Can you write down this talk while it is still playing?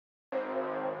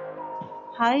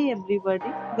Hi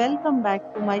everybody, welcome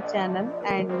back to my channel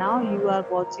and now you are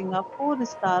watching a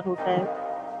 4-star hotel.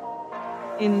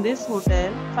 In this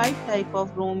hotel, 5 type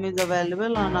of room is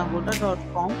available on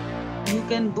agoda.com. You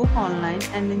can book online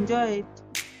and enjoy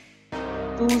it.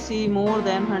 To see more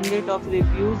than 100 of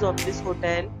reviews of this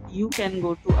hotel, you can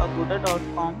go to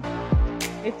agoda.com.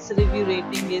 Its review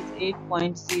rating is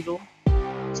 8.0.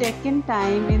 Check-in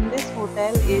time in this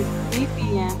hotel is 3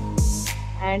 p.m.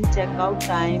 and checkout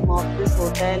time of this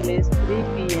hotel is 3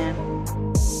 p.m.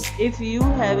 If you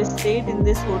have stayed in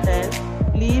this hotel,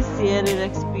 please share your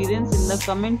experience in the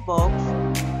comment box.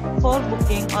 For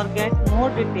booking or get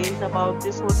more details about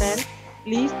this hotel,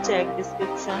 please check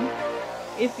description.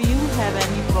 If you have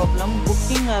any problem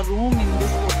booking a room in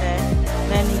this hotel,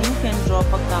 then you can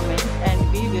drop a comment and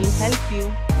we will help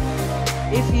you.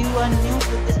 If you are new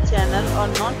to this channel or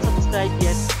not subscribed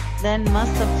yet, then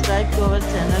must subscribe to our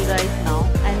channel right now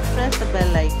and press the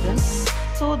bell icon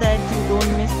so that you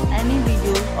don't miss any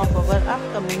videos of our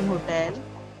upcoming hotel.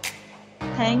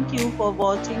 Thank you for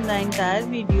watching the entire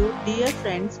video. Dear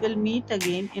friends, we'll meet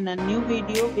again in a new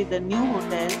video with a new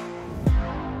hotel.